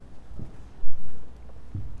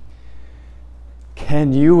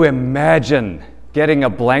Can you imagine getting a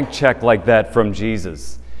blank check like that from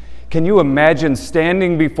Jesus? Can you imagine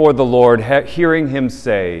standing before the Lord, hearing him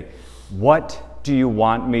say, "What do you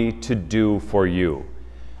want me to do for you?"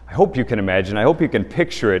 I hope you can imagine. I hope you can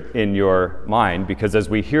picture it in your mind, because as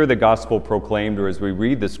we hear the gospel proclaimed or as we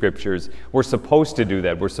read the scriptures, we're supposed to do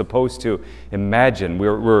that. We're supposed to imagine.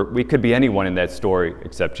 We could be anyone in that story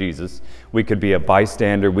except Jesus. We could be a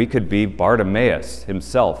bystander. We could be Bartimaeus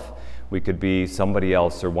himself. We could be somebody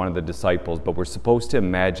else or one of the disciples, but we're supposed to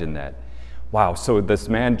imagine that. Wow, so this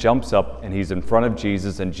man jumps up and he's in front of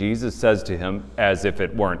Jesus, and Jesus says to him, as if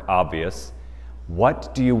it weren't obvious,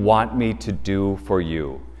 "What do you want me to do for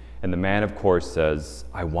you?" And the man, of course, says,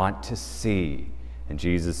 "I want to see." And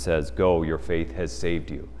Jesus says, "Go, your faith has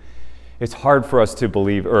saved you." It's hard for us to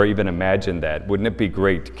believe or even imagine that. Wouldn't it be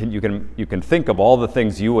great? You can think of all the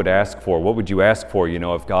things you would ask for. What would you ask for,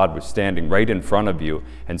 if God was standing right in front of you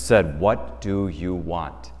and said, "What do you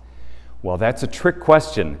want?" Well, that's a trick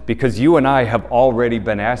question, because you and I have already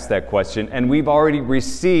been asked that question, and we've already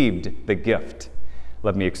received the gift.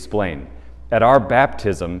 Let me explain. At our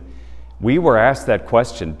baptism, we were asked that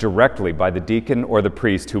question directly by the deacon or the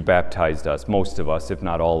priest who baptized us, most of us, if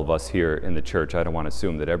not all of us here in the church. I don't want to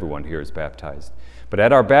assume that everyone here is baptized. But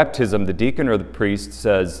at our baptism, the deacon or the priest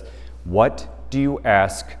says, "What do you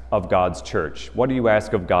ask of God's church? What do you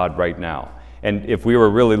ask of God right now?" And if we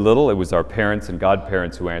were really little, it was our parents and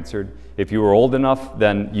godparents who answered. If you were old enough,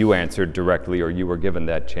 then you answered directly, or you were given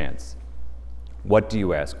that chance. What do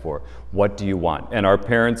you ask for? What do you want? And our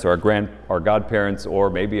parents, or our godparents, or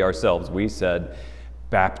maybe ourselves, we said,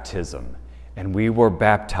 baptism. And we were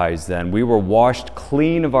baptized then. We were washed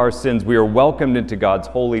clean of our sins. We were welcomed into God's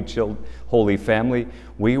holy family.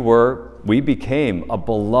 We became a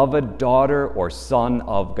beloved daughter or son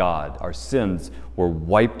of God. Our sins were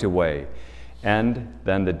wiped away. And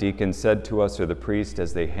then the deacon said to us, or the priest,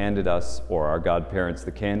 as they handed us, or our godparents,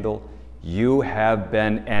 the candle, "You have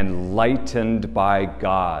been enlightened by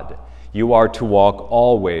God. You are to walk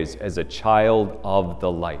always as a child of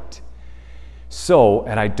the light." So,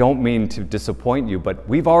 and I don't mean to disappoint you, but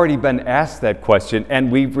we've already been asked that question,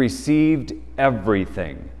 and we've received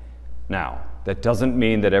everything. Now, that doesn't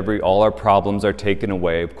mean that all our problems are taken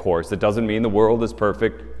away, of course. It doesn't mean the world is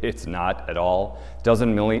perfect. It's not at all. It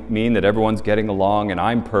doesn't mean that everyone's getting along and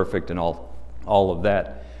I'm perfect and all of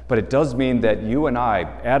that. But it does mean that you and I,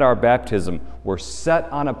 at our baptism, were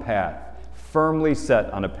set on a path, firmly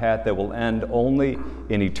set on a path that will end only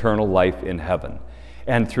in eternal life in heaven.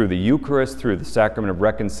 And through the Eucharist, through the sacrament of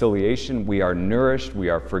reconciliation, we are nourished, we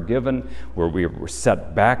are forgiven, we're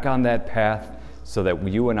set back on that path so that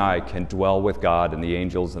you and I can dwell with God and the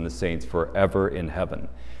angels and the saints forever in heaven.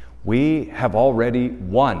 We have already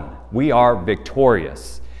won. We are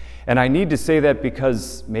victorious. And I need to say that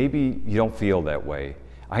because maybe you don't feel that way.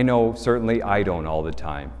 I know certainly I don't all the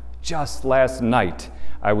time. Just last night,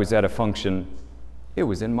 I was at a function. It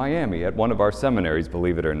was in Miami at one of our seminaries,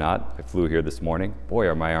 believe it or not. I flew here this morning. Boy,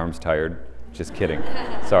 are my arms tired. Just kidding.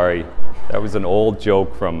 Sorry. That was an old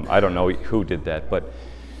joke from, I don't know who did that. But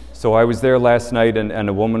so I was there last night, and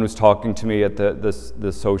a woman was talking to me at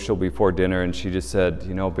the social before dinner, and she just said,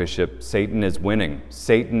 "Bishop, Satan is winning.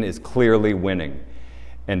 Satan is clearly winning.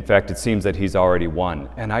 In fact, it seems that he's already won."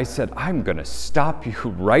 And I said, "I'm going to stop you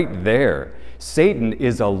right there. Satan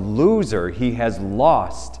is a loser. He has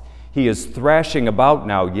lost. He is thrashing about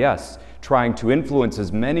now, yes, trying to influence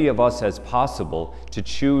as many of us as possible to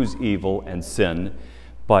choose evil and sin,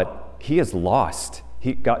 but he has lost.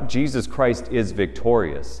 Jesus Christ is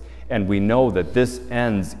victorious, and we know that this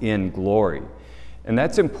ends in glory." And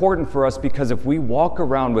that's important for us, because if we walk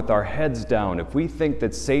around with our heads down, if we think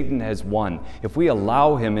that Satan has won, if we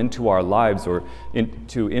allow him into our lives or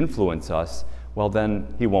to influence us, well, then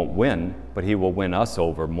he won't win, but he will win us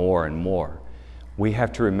over more and more. We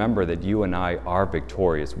have to remember that you and I are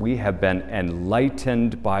victorious. We have been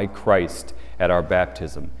enlightened by Christ at our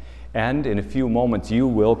baptism. And in a few moments, you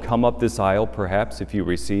will come up this aisle, perhaps, if you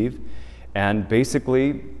receive. And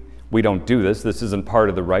basically, we don't do this. This isn't part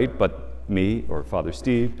of the rite, but me or Father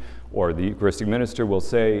Steve or the Eucharistic minister will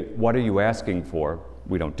say, "What are you asking for?"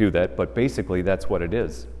 We don't do that, but basically that's what it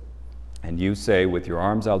is. And you say, with your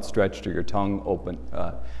arms outstretched or your tongue open,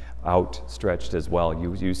 outstretched as well,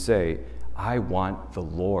 you say, "I want the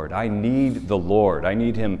Lord. I need the Lord. I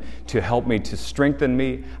need him to help me, to strengthen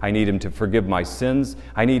me. I need him to forgive my sins.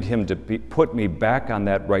 I need him to put me back on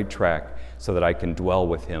that right track so that I can dwell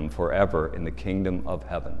with him forever in the kingdom of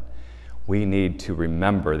heaven." We need to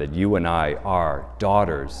remember that you and I are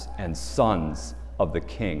daughters and sons of the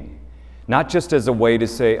King. Not just as a way to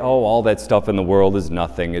say, oh, all that stuff in the world is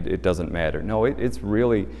nothing, it doesn't matter. No, it's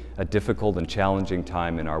really a difficult and challenging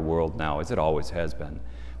time in our world now, as it always has been.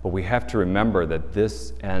 But we have to remember that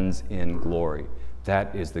this ends in glory.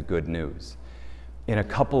 That is the good news. In a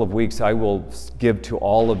couple of weeks, I will give to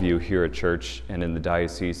all of you here at church and in the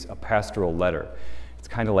diocese a pastoral letter. It's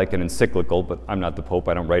kind of like an encyclical, but I'm not the Pope,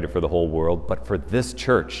 I don't write it for the whole world. But for this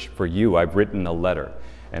church, for you, I've written a letter.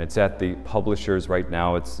 And it's at the publishers right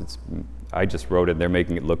now. I just wrote it. They're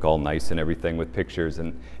making it look all nice and everything with pictures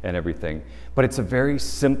and everything. But it's a very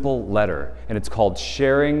simple letter, and it's called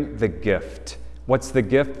Sharing the Gift. What's the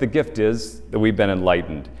gift? The gift is that we've been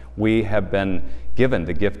enlightened. We have been given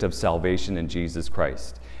the gift of salvation in Jesus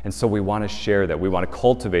Christ. And so we want to share that. We want to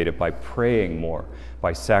cultivate it by praying more,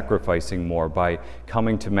 by sacrificing more, by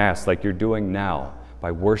coming to Mass like you're doing now,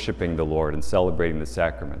 by worshiping the Lord and celebrating the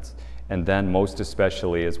sacraments. And then most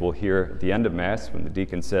especially, as we'll hear at the end of Mass when the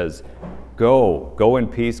deacon says, go in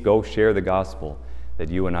peace, go share the gospel, that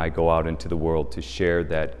you and I go out into the world to share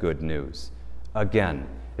that good news. Again,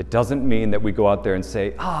 it doesn't mean that we go out there and say,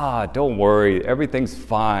 don't worry, everything's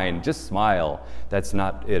fine, just smile. That's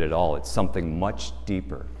not it at all. It's something much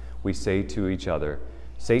deeper. We say to each other,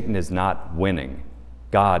 Satan is not winning.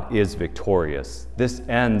 God is victorious. This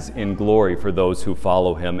ends in glory for those who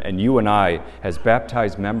follow him, and you and I, as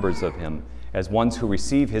baptized members of him, as ones who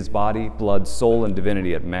receive his body, blood, soul, and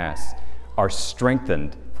divinity at Mass, are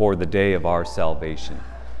strengthened for the day of our salvation.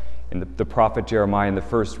 And the prophet Jeremiah in the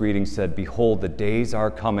first reading said, "Behold, the days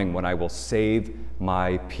are coming when I will save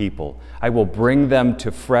my people. I will bring them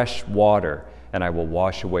to fresh water, and I will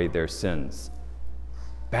wash away their sins."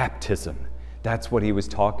 Baptism. That's what he was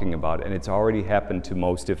talking about, and it's already happened to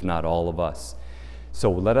most, if not all of us. So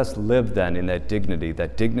let us live then in that dignity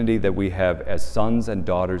that we have as sons and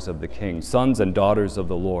daughters of the King, sons and daughters of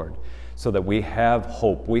the Lord, so that we have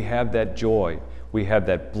hope, we have that joy, we have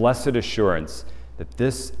that blessed assurance that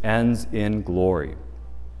this ends in glory.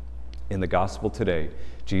 In the gospel today,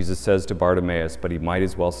 Jesus says to Bartimaeus, but he might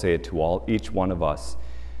as well say it to each one of us,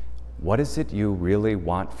 "What is it you really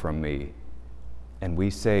want from me?" And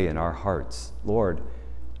we say in our hearts, "Lord,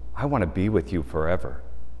 I want to be with you forever."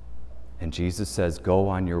 And Jesus says, "Go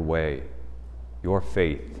on your way. Your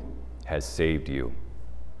faith has saved you."